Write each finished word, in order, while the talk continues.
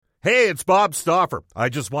Hey, it's Bob Stauffer. I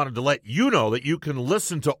just wanted to let you know that you can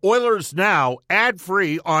listen to Oilers Now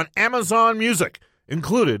ad-free on Amazon Music,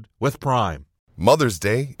 included with Prime. Mother's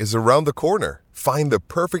Day is around the corner. Find the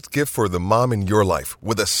perfect gift for the mom in your life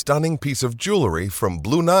with a stunning piece of jewelry from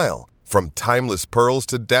Blue Nile. From timeless pearls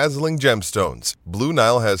to dazzling gemstones, Blue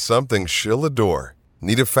Nile has something she'll adore.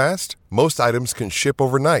 Need it fast? Most items can ship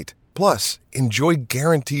overnight. Plus, enjoy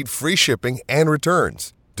guaranteed free shipping and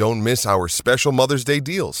returns. Don't miss our special Mother's Day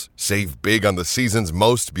deals. Save big on the season's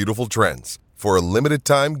most beautiful trends. For a limited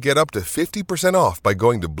time, get up to 50% off by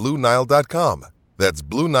going to BlueNile.com. That's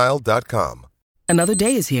BlueNile.com. Another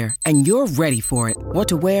day is here, and you're ready for it. What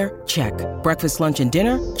to wear? Check. Breakfast, lunch, and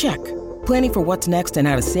dinner? Check. Planning for what's next and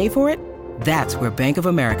how to save for it? That's where Bank of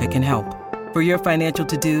America can help. For your financial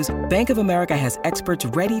to-dos, Bank of America has experts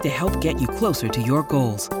ready to help get you closer to your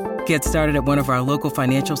goals. Get started at one of our local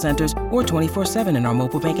financial centers or 24/7 in our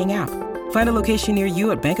mobile banking app. Find a location near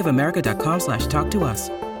you at bankofamerica.com/talktous.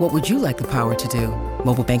 What would you like the power to do?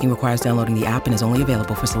 Mobile banking requires downloading the app and is only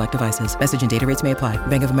available for select devices. Message and data rates may apply.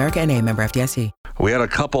 Bank of America N.A., member FDIC. We had a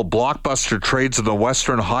couple blockbuster trades in the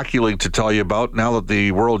Western Hockey League to tell you about. Now that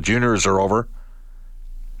the World Juniors are over,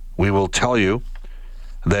 we will tell you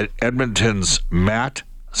that Edmonton's Matt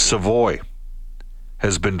Savoy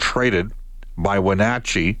has been traded by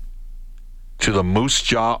Wenatchee to the Moose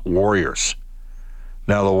Jaw Warriors.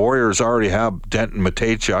 Now, the Warriors already have Denton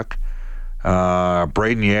Matejchuk,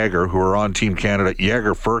 Braden Yager, who are on Team Canada.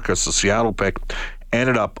 Yager Furcus, the Seattle pick,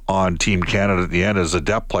 ended up on Team Canada at the end as a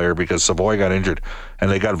depth player because Savoy got injured.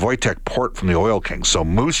 And they got Wojtek Port from the Oil Kings. So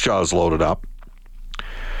Moose Jaw's loaded up.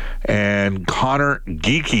 And Connor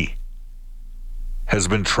Geekie has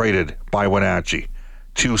been traded by Wenatchee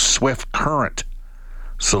to Swift Current.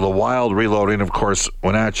 So the Wild reloading, of course,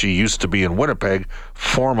 Wenatchee used to be in Winnipeg,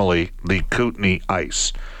 formerly the Kootenay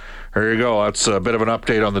Ice. There you go. That's a bit of an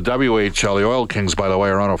update on the WHL. The Oil Kings, by the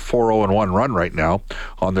way, are on a 4-0-1 run right now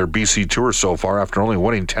on their BC tour so far after only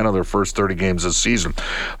winning 10 of their first 30 games this season.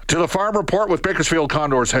 To the Farm Report with Bakersfield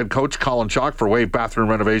Condors head coach Colin Chaulk for Wave Bathroom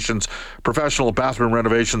Renovations. Professional bathroom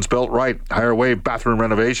renovations built right. Hire Wave Bathroom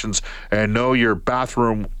Renovations and know your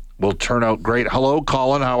bathroom will turn out great. Hello,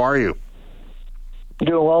 Colin. How are you?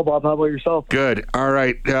 Doing well, Bob. How about yourself? Good. All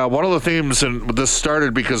right. One of the themes, and this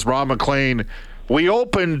started because Ron McLean, we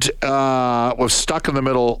opened, was stuck in the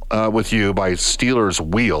middle with you by Steelers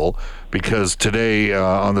Wheel because today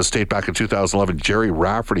on this date back in 2011, Jerry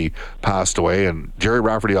Rafferty passed away, and Jerry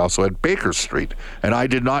Rafferty also had Baker Street. And I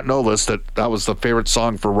did not know this, that was the favorite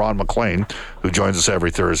song for Ron McLean, who joins us every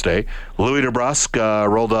Thursday. Louis DeBrusque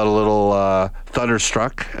rolled out a little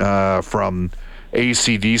Thunderstruck from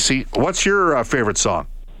AC/DC. What's your favorite song?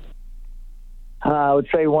 I would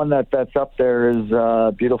say one that's up there is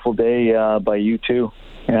 "Beautiful Day" by U2.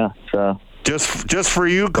 Yeah, just for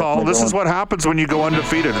you, Colin. This is what happens when you go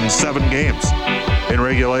undefeated in 7 games in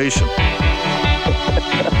regulation.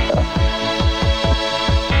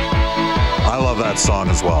 I love that song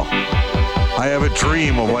as well. I have a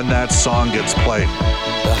dream of when that song gets played.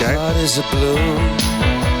 Okay?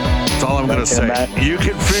 That's all I'm going to say. You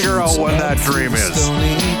can figure out when that dream is.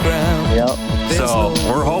 Yep. So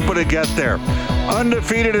we're hoping to get there.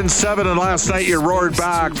 Undefeated in 7, and last night you roared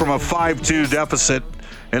back from a 5-2 deficit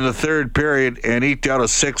in the third period and eked out a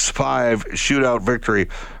 6-5 shootout victory.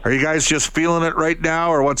 Are you guys just feeling it right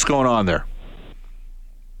now, or what's going on there?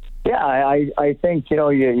 Yeah, I think,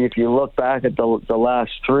 if you look back at the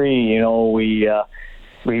last 3,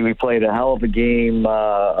 we played a hell of a game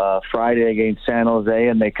Friday against San Jose,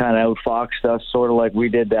 and they kind of outfoxed us, sort of like we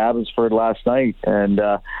did to Abbotsford last night. And,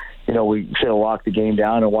 we should have locked the game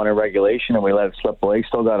down and won in regulation, and we let it slip away,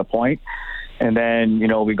 still got a point. And then,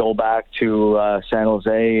 we go back to San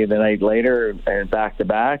Jose the night later and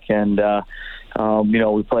back-to-back, and,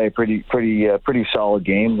 we play a pretty solid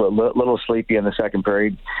game, but a little sleepy in the second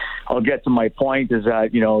period. I'll get to my point is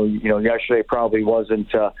that, yesterday probably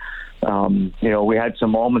wasn't we had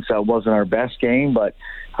some moments that wasn't our best game, but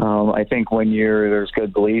I think when there's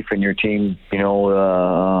good belief and your team,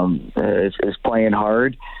 is playing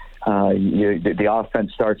hard, the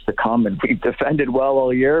offense starts to come, and we've defended well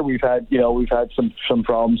all year. We've had some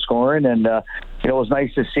problems scoring, and it was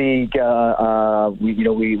nice to see.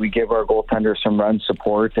 We give our goaltender some run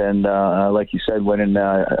support, and like you said, winning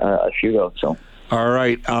a shootout. So. All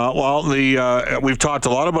right. We've talked a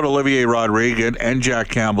lot about Olivier Rodriguez and Jack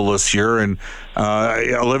Campbell this year, and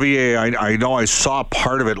Olivier, I know I saw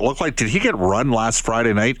part of it. Looked like, did he get run last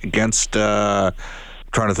Friday night against?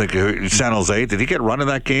 Trying to think of San Jose. Did he get run in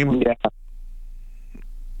that game?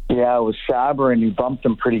 Yeah, it was Saber, and he bumped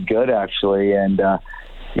him pretty good actually, and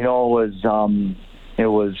he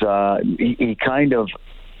kind of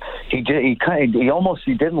he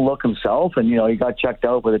didn't look himself, and he got checked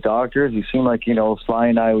out by the doctors. He seemed like Sly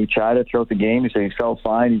and I, we chatted throughout the game. He said he felt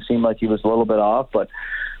fine. He seemed like he was a little bit off, but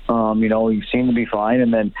he seemed to be fine.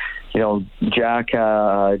 And then Jack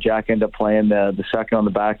ended up playing the second on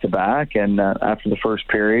the back-to-back, and after the first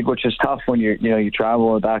period, which is tough when you travel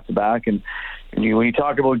on the back-to-back, and when you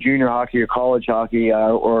talk about junior hockey or college hockey,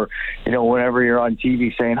 or whenever you're on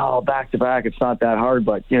TV saying, "Oh, back-to-back, it's not that hard,"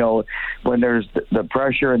 but when there's the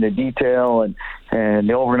pressure and the detail and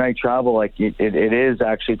the overnight travel, like it is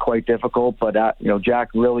actually quite difficult. But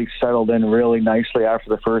Jack really settled in really nicely after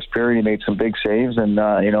the first period. He made some big saves, and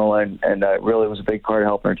really was a big part of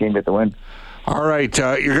helping our team get the win. All right,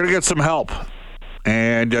 you're going to get some help.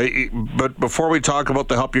 And but before we talk about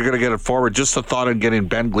the help you're going to get it forward, just a thought on getting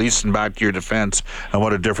Ben Gleason back to your defense and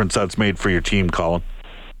what a difference that's made for your team, Colin.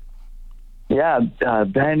 Yeah,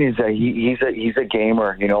 Ben is he's a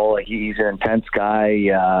gamer. He's an intense guy.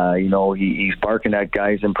 He's barking at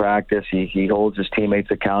guys in practice. He holds his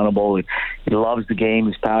teammates accountable. He loves the game.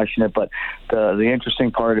 He's passionate. But the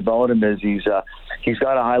interesting part about him is he's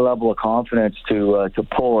got a high level of confidence to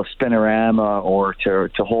pull a spinorama or to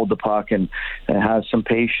hold the puck and have some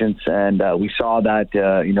patience. And we saw that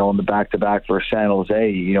in the back-to-back for San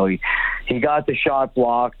Jose. He got the shot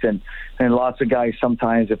blocked, and lots of guys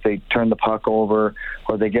sometimes, if they turn the puck over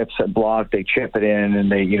or they get blocked, they chip it in,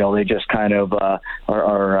 and they just kind of are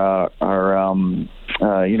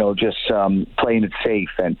playing it safe.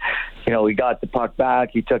 And he got the puck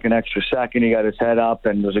back. He took an extra second. He got his head up,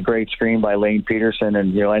 and it was a great screen by Lane Peterson,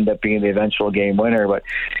 and end up being the eventual game winner. But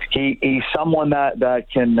he's someone that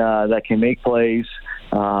can make plays.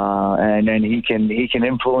 And then he can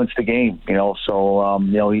influence the game, So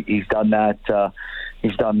he's done that.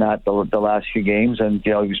 He's done that the last few games, and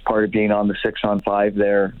he was part of being on the 6-on-5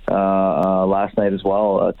 there last night as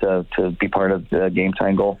well to be part of the game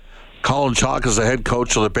time goal. Colin Chaulk is the head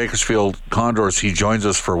coach of the Bakersfield Condors. He joins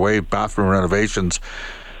us for Wave Bathroom Renovations.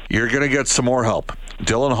 You're going to get some more help.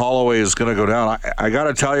 Dylan Holloway is going to go down. I got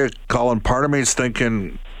to tell you, Colin, part of me is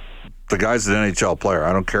thinking the guy's an NHL player.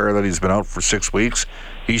 I don't care that he's been out for 6 weeks.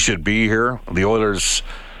 He should be here. The Oilers,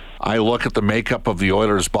 I look at the makeup of the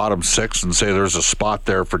Oilers' bottom six and say there's a spot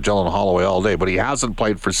there for Dylan Holloway all day, but he hasn't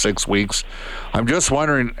played for 6 weeks. I'm just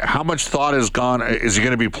wondering how much thought has gone. Is he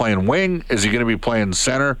going to be playing wing? Is he going to be playing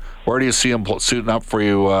center? Where do you see him suiting up for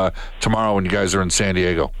you tomorrow when you guys are in San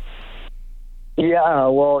Diego? Yeah,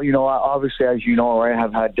 well, obviously, as you know, right,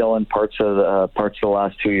 I've had Dylan parts of the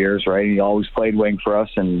last 2 years, right? He always played wing for us,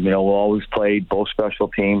 and we'll always played both special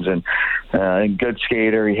teams, and good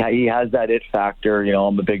skater. He has that it factor.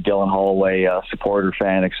 I'm a big Dylan Holloway supporter,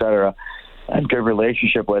 fan, etc. And good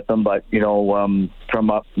relationship with him, but from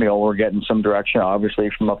up, we're getting some direction, obviously,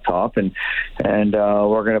 from up top, and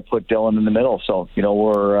we're going to put Dylan in the middle. So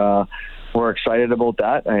we're excited about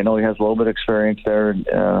that. I know he has a little bit of experience there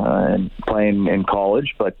and playing in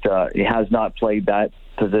college, but he has not played that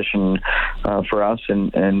position for us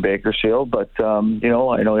in Bakersfield. But I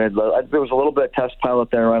know there was a little bit of test pilot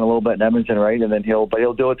there, around a little bit in Edmonton, right? And then he'll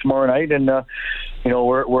do it tomorrow night. And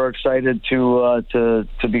we're excited to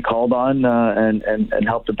be called on and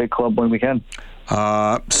help the big club when we can.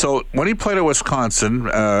 So when he played at Wisconsin,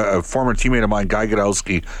 a former teammate of mine, Guy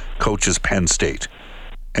Godowski, coaches Penn State.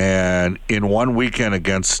 And in one weekend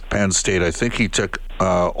against Penn State, I think he took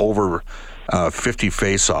over 50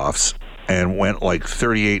 face-offs and went like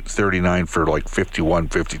 38-39 for like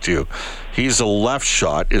 51-52. He's a left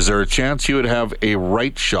shot. Is there a chance you would have a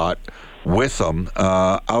right shot with him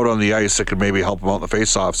out on the ice that could maybe help him out in the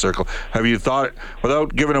face-off circle? Have you thought,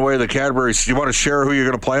 without giving away the Cadburys, do you want to share who you're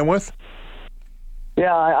going to play him with?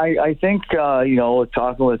 Yeah, I think talking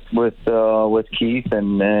with Keith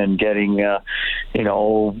and getting when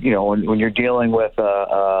you're dealing with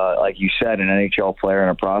like you said, an NHL player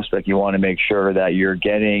and a prospect, you want to make sure that you're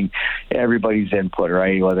getting everybody's input,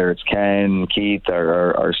 right? Whether it's Ken, Keith,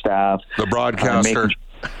 or our staff, the broadcaster,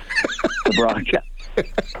 the broadcaster.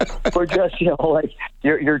 Or just like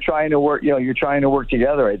you're trying to work, you're trying to work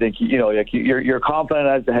together. I think you're confident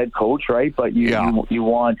as the head coach, right? But you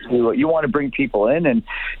want to bring people in, and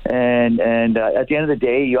at the end of the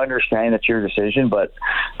day, you understand it's your decision, but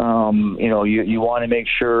you want to make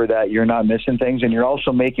sure that you're not missing things, and you're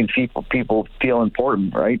also making people feel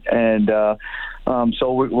important, right? And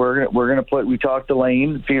so we're gonna put. We talked to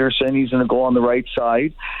Lane Peterson. He's going to go on the right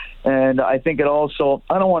side. And I think it also,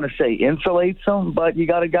 I don't want to say insulates him, but you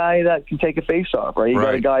got a guy that can take a face-off, right? You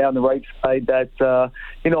got a guy on the right side that,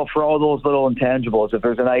 for all those little intangibles, if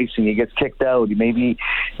there's an icing, he gets kicked out. Maybe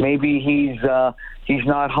he's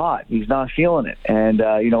not hot. He's not feeling it. And,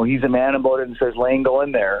 he's a man about it and says, Lane, go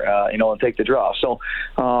in there, and take the draw. So,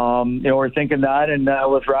 we're thinking that, and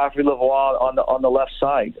with Rafi Lavoie on the left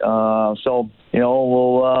side.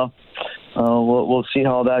 We'll see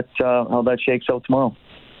how that shakes out tomorrow.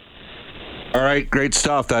 All right, great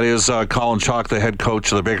stuff. That is Colin Chaulk, the head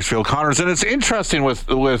coach of the Bakersfield Condors, and it's interesting with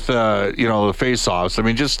the face-offs. I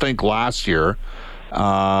mean, just think last year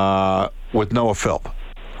with Noah Philp,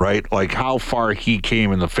 right? Like how far he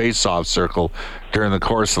came in the face-off circle during the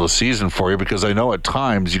course of the season for you, because I know at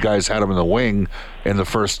times you guys had him in the wing in the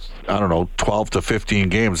first 12 to 15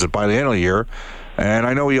 games. That by the end of the year. And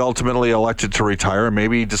I know he ultimately elected to retire.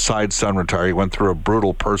 Maybe he decides to unretire. He went through a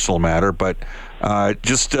brutal personal matter, but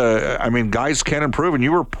guys can improve. And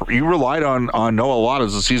you relied on Noah a lot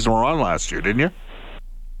as the season wore on last year, didn't you?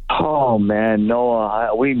 Oh man,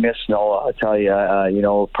 Noah, we miss Noah. I tell you,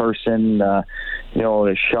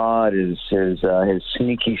 his shot, his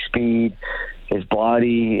sneaky speed, his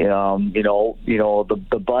body,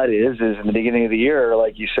 the butt is in the beginning of the year,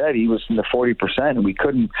 like you said, he was in the 40%, and we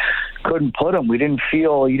couldn't put him. We didn't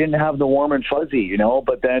feel, he didn't have the warm and fuzzy,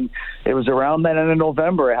 but then it was around that end of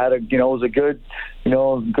November. It was a good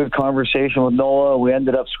conversation with Noah. We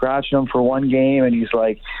ended up scratching him for one game, and he's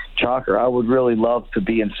like, Chalker, I would really love to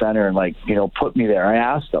be in center and put me there. I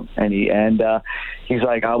asked him, and he's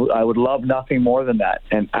like, I would love nothing more than that.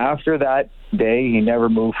 And after that day, he never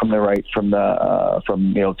moved from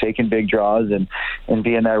taking big draws and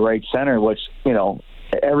being that right center, which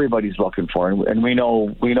everybody's looking for, and we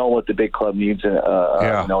know what the big club needs.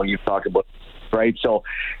 You've talked about. Right, so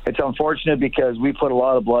it's unfortunate because we put a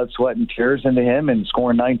lot of blood, sweat, and tears into him, and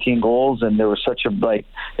scoring 19 goals, and there was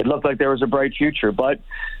it looked like there was a bright future. But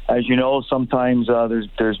as you know, sometimes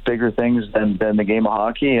there's bigger things than the game of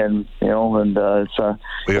hockey, and it is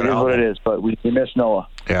what it is. But we miss Noah.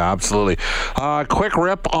 Yeah, absolutely. Quick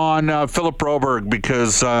rip on Philip Broberg,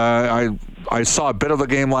 because I saw a bit of the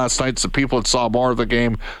game last night. Some people that saw more of the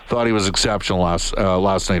game thought he was exceptional last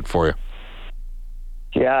night for you.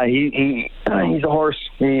 Yeah, he's a horse.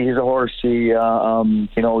 He's a horse. He's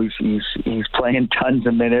playing tons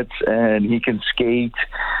of minutes, and he can skate.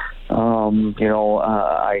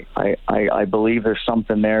 I believe there's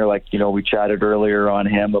something there. We chatted earlier on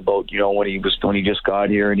him about when he just got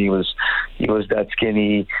here, and he was that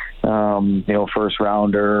skinny, first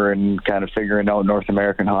rounder, and kind of figuring out North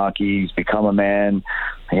American hockey. He's become a man.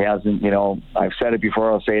 He hasn't, I've said it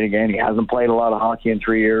before, I'll say it again. He hasn't played a lot of hockey in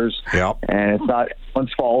 3 years. Yep. And it's not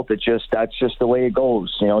anyone's fault. That's just the way it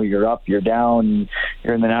goes. You're up, you're down,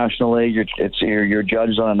 you're in the National League. You're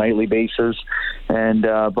judged on a nightly basis,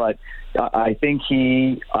 but I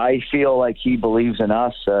feel like he believes in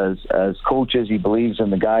us as coaches. He believes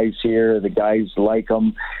in the guys here. The guys like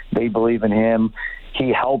him. They believe in him.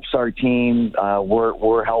 He helps our team.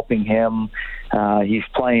 We're helping him. He's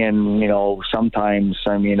playing, sometimes.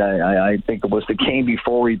 I mean, I think it was the game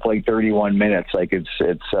before he played 31 minutes.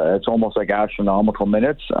 It's almost like astronomical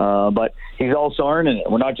minutes. But he's also earning it.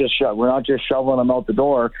 We're not just shoveling him out the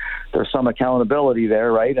door. There's some accountability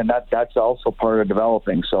there, right? And that's also part of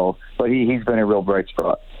developing. So, but he's been a real bright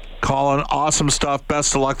spot. Colin, awesome stuff.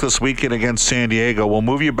 Best of luck this weekend against San Diego. We'll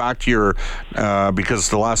move you back to your, because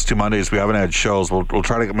the last 2 Mondays we haven't had shows. We'll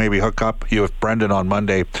try to maybe hook up you with Brendan on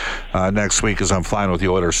Monday next week, as I'm flying with the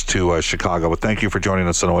Oilers to Chicago. But thank you for joining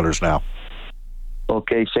us on Oilers Now.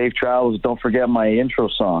 Okay, safe travels. Don't forget my intro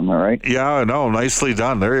song, all right? Yeah, no, nicely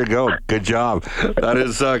done. There you go. Good job. That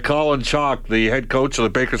is Colin Chaulk, the head coach of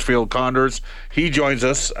the Bakersfield Condors. He joins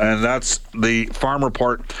us, and that's the Farm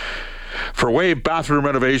Report. For Wave Bathroom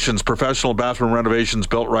Renovations, professional bathroom renovations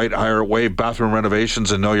built right. Hire Wave Bathroom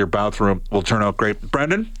Renovations and know your bathroom will turn out great.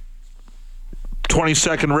 Brendan,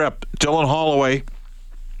 20-second rip. Dylan Holloway,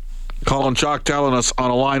 Colin Chaulk telling us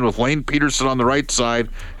on a line with Lane Peterson on the right side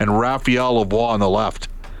and Raphael Lavoie on the left.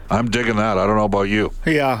 I'm digging that. I don't know about you.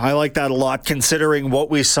 Yeah, I like that a lot, considering what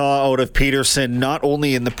we saw out of Peterson, not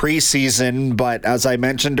only in the preseason, but as I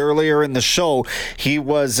mentioned earlier in the show, he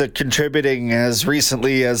was contributing as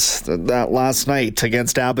recently as that last night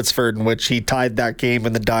against Abbotsford, in which he tied that game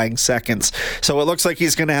in the dying seconds. So it looks like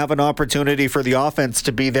he's going to have an opportunity for the offense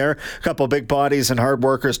to be there. A couple of big bodies and hard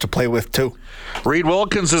workers to play with, too. Reed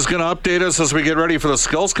Wilkins is going to update us as we get ready for the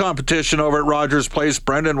skills competition over at Rogers Place.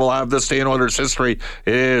 Brendan will have this day in Oilers history.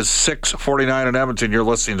 It is 6:49 in Edmonton. You're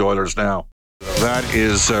listening to Oilers Now. That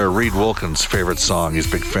is Reed Wilkins' favorite song. He's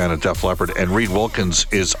a big fan of Def Leppard. And Reed Wilkins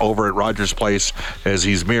is over at Rogers Place as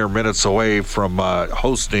he's mere minutes away from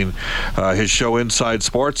hosting his show Inside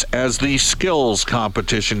Sports as the skills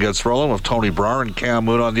competition gets rolling with Tony Brar and Cam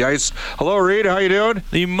Moon on the ice. Hello, Reed. How you doing?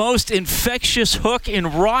 The most infectious hook in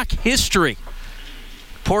rock history.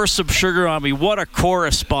 Pour Some Sugar on Me. What a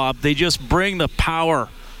chorus, Bob. They just bring the power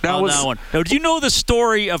on that one. Now, do you know the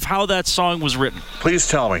story of how that song was written? Please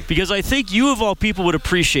tell me. Because I think you, of all people, would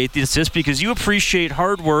appreciate this because you appreciate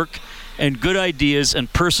hard work and good ideas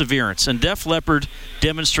and perseverance. And Def Leppard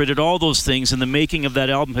demonstrated all those things in the making of that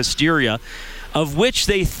album, Hysteria, of which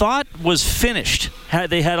they thought was finished.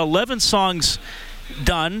 They had 11 songs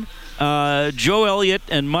done. Joe Elliott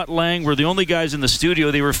and Mutt Lange were the only guys in the studio.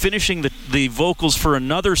 They were finishing the vocals for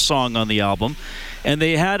another song on the album. And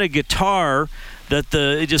they had a guitar that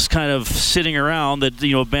just kind of sitting around that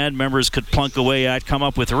band members could plunk away at, come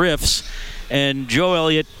up with riffs, and Joe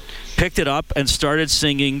Elliott picked it up and started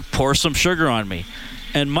singing "Pour Some Sugar on Me,"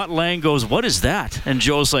 and Mutt Lange goes, "What is that?" And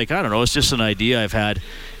Joe's like, "I don't know, it's just an idea I've had."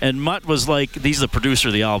 And Mutt was like, he's the producer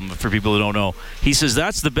of the album for people who don't know. He says,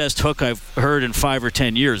 "That's the best hook I've heard in 5 or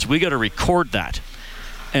 10 years. We got to record that."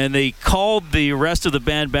 And they called the rest of the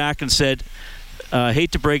band back and said,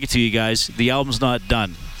 "Hate to break it to you guys, the album's not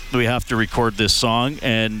done. We have to record this song."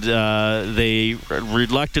 And they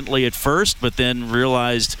reluctantly at first, but then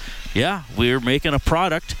realized, yeah, we're making a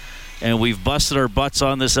product and we've busted our butts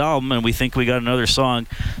on this album and we think we got another song.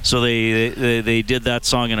 So they did that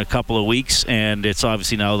song in a couple of weeks, and it's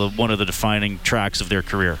obviously now one of the defining tracks of their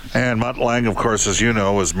career. And Mutt Lange, of course, as you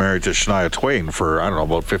know, was married to Shania Twain for, I don't know,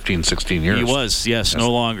 about 15, 16 years. He was, yes, no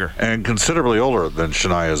longer. And considerably older than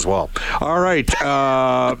Shania as well. All right,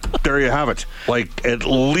 there you have it. Like at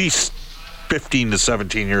least 15 to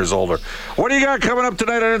 17 years older. What do you got coming up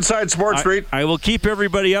tonight on Inside Sports, Reed? I will keep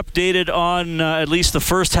everybody updated on at least the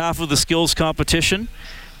first half of the skills competition.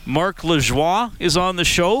 Marc Lajoie is on the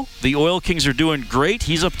show. The Oil Kings are doing great.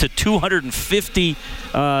 He's up to 250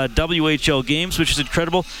 WHL games, which is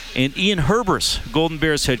incredible. And Ian Herbers, Golden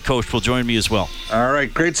Bears head coach, will join me as well. All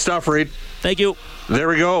right, great stuff, Reed. Thank you. There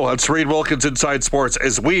we go. That's Reed Wilkins, Inside Sports.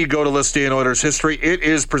 As we go to this day in Oilers history, it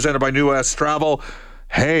is presented by New West Travel.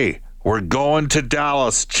 Hey, we're going to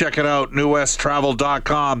Dallas. Check it out,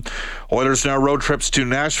 newwesttravel.com. Oilers now road trips to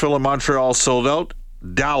Nashville and Montreal sold out.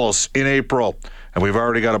 Dallas in April. And we've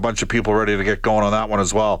already got a bunch of people ready to get going on that one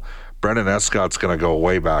as well. Brendan Escott's going to go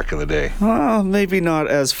way back in the day. Well, maybe not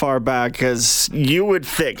as far back as you would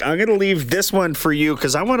think. I'm going to leave this one for you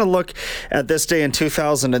because I want to look at this day in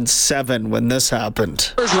 2007 when this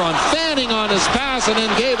happened. Run fanning on his pass and then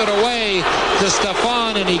gave it away to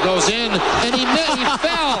Stefan, and he goes in and he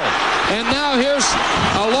fell. And now here's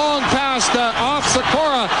a long pass off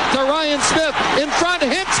Sikora to Ryan Smith in front.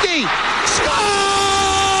 Hemsky scores!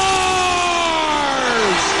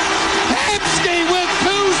 Hemsky with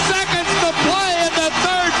 2 seconds to play in the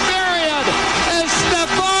third period as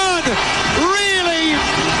Stefan really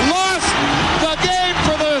lost the game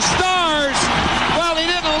for the Stars. Well, he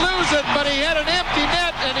didn't lose it, but he had an empty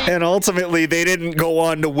net. And ultimately, they didn't go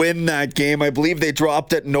on to win that game. I believe they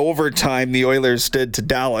dropped it in overtime, the Oilers did, to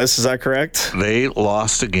Dallas. Is that correct? They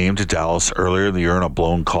lost a game to Dallas earlier in the year in a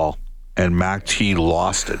blown call. And Mac T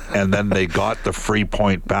lost it, and then they got the free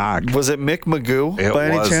point back. Was it Mick Magoo by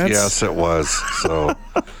any chance? Yes, it was. So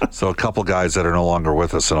a couple guys that are no longer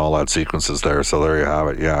with us and all that sequences there. So there you have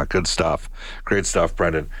it. Yeah, good stuff. Great stuff,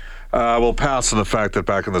 Brendan. We'll pass on the fact that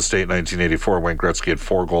back in the state in 1984, Wayne Gretzky had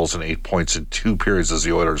 4 goals and 8 points in 2 periods as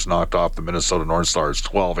the Oilers knocked off the Minnesota North Stars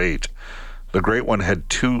 12-8. The Great One had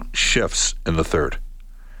 2 shifts in the third.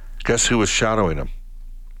 Guess who was shadowing him?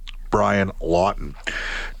 Brian Lawton.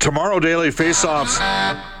 Tomorrow, Daily Faceoffs.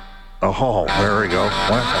 Oh, there we go.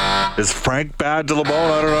 What? Is Frank bad to the bone?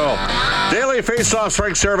 I don't know. Daily Faceoffs,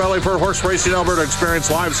 Frank Saravelli for Horse Racing Alberta. Experience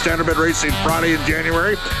live standard bid racing Friday in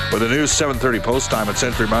January with a new 7:30 post time at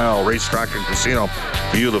Century Mile Racetrack and Casino.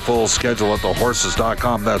 View the full schedule at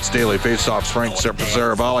thehorses.com. That's Daily Faceoffs, Frank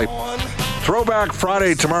Saravelli. Throwback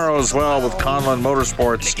Friday tomorrow as well with Colin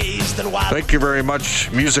Motorsports. Thank you very much,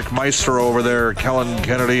 Music Maestro over there, Kellen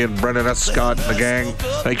Kennedy and Brendan Escott and the gang.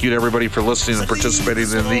 Thank you to everybody for listening and participating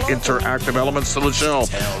in the interactive elements of the show.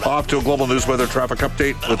 Off to a global news weather traffic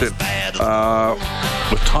update with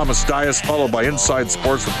Thomas Dias, followed by Inside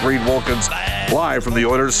Sports with Reed Wilkins, live from the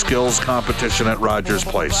Oilers Skills Competition at Rogers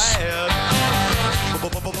Place.